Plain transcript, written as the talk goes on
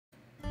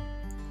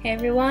Hey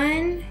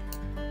everyone,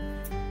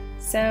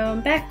 so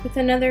I'm back with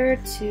another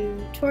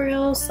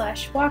tutorial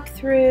slash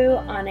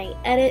walkthrough on an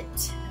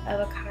edit of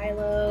a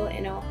Kylo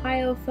in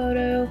Ohio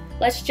photo.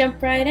 Let's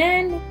jump right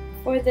in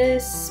for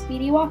this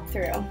speedy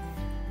walkthrough.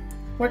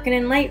 Working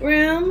in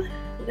Lightroom,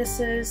 this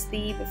is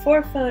the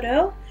before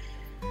photo,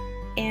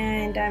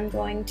 and I'm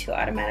going to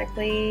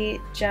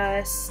automatically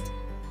just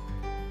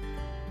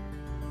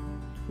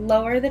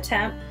lower the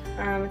temp.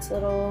 It's a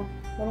little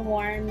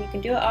warm. You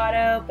can do it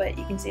auto, but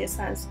you can see it's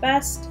not its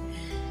best.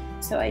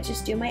 So I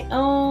just do my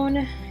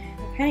own,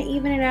 kind of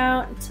even it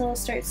out until it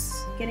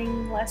starts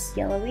getting less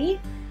yellowy.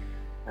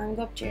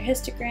 Go up to your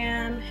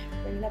histogram,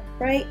 bring it up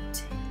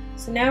bright.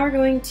 So now we're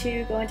going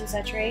to go into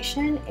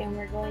saturation, and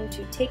we're going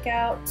to take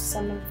out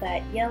some of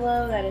that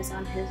yellow that is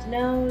on his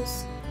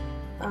nose.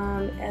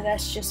 And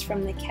that's just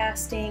from the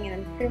casting,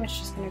 and I'm pretty much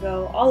just going to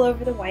go all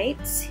over the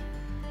whites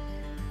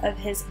of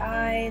his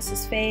eyes,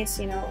 his face,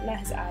 you know, not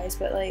his eyes,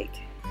 but like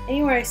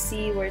anywhere I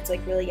see where it's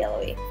like really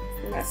yellowy,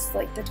 and that's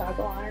like the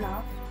toggle on and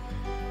off.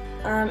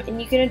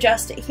 And you can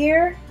adjust it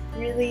here,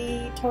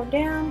 really tone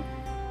down,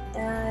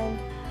 and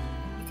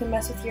you can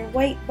mess with your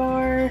white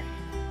bar,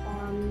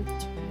 turn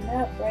it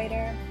up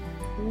brighter.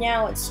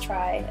 Now let's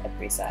try a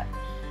preset,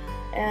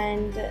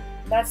 and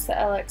that's the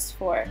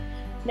LX4.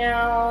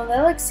 Now the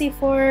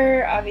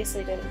LXC4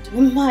 obviously didn't do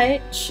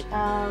much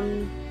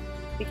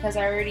because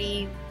I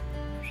already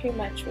pretty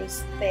much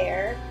was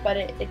there, but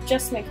it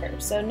adjusts my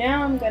curves. So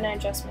now I'm going to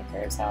adjust my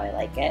curves how I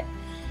like it.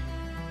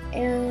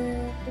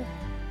 And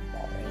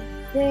that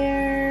right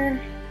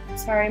there.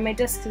 Sorry, my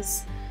disc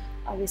is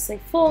obviously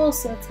full,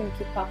 so it's going to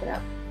keep popping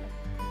up.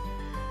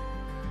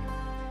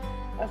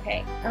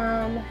 Okay,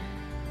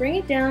 bring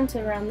it down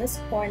to around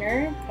this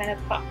corner, kind of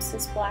pops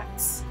his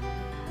blacks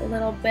a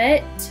little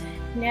bit.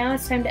 Now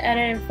it's time to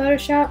edit in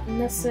Photoshop,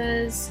 and this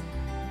is,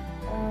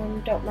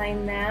 don't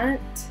mind that.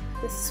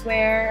 This is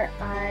where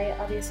I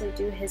obviously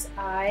do his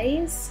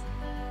eyes.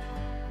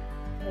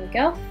 There we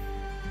go.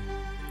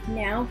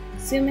 Now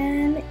zoom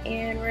in,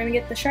 and we're gonna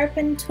get the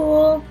sharpen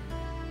tool.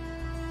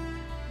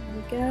 There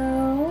we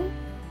go.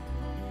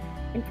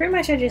 And pretty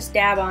much I just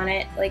dab on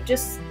it, like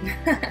just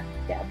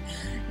dab.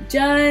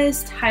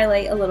 Just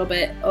highlight a little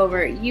bit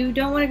over. You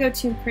don't want to go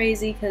too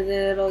crazy because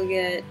it'll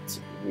get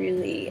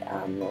really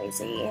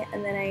noisy.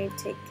 And then I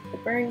take the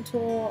burn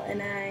tool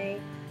and I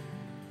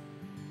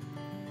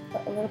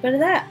put a little bit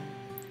of that.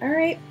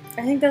 Alright,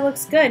 I think that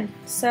looks good.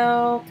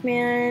 So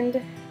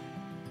Command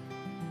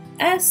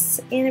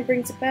S, and it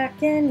brings it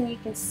back in, and you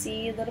can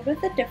see a little bit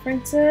of the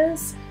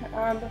differences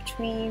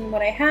between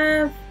what I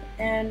have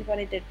and what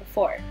I did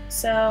before.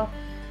 So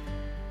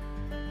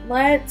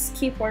let's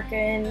keep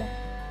working.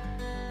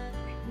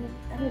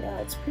 I don't know,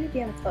 it's pretty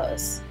damn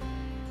close.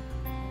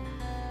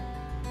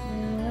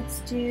 Now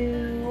let's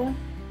do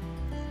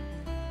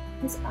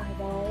his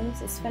eyeballs.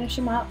 Let's finish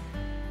him up.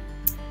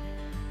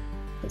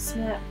 Put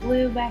some of that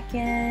blue back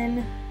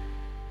in.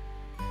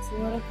 It's a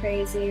little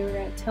crazy. We're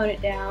going to tone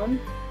it down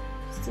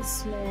just a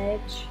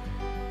smidge.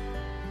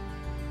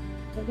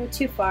 Don't go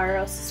too far, or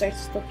else it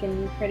starts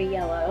looking pretty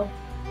yellow.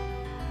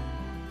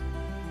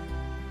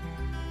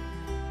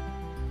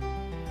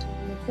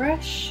 Turn the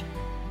brush.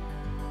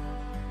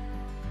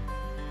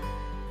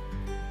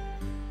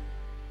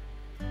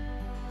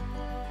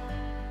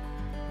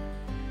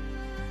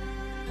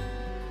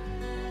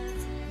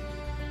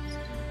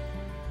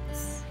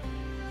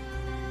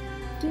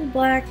 Do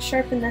black,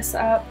 sharpen this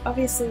up.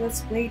 Obviously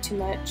that's way too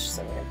much,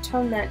 so I'm going to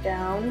tone that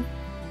down.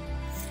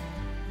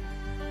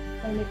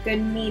 Find a good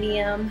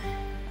medium.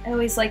 I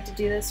always like to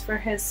do this for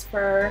his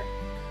fur,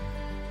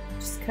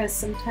 just because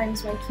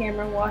sometimes my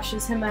camera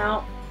washes him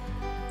out.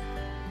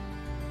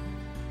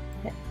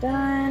 Hit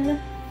done.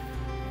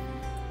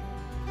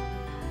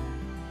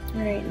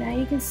 Alright, now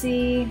you can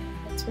see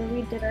that's where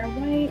we did our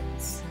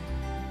whites.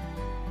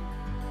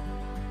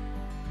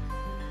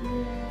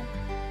 Yeah.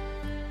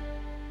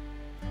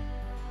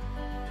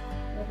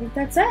 I think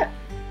that's it. I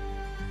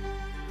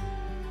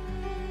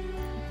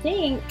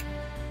think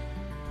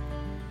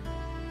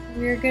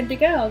we're good to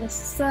go.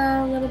 This is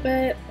a little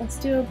bit, let's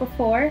do a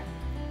before.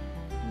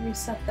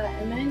 Reset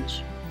that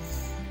image.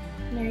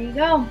 There you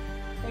go.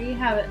 There you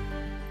have it.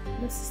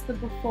 This is the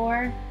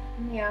before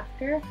and the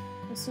after.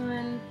 This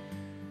one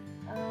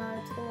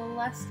took a little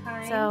less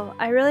time. So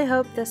I really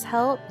hope this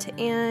helped,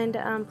 and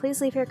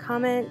please leave your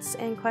comments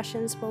and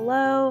questions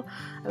below.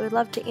 I would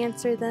love to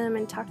answer them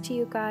and talk to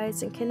you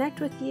guys and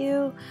connect with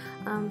you.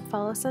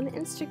 Follow us on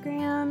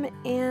Instagram,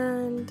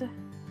 and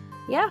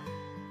yeah,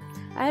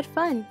 I had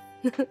fun.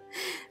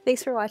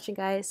 Thanks for watching,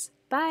 guys.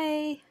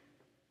 Bye!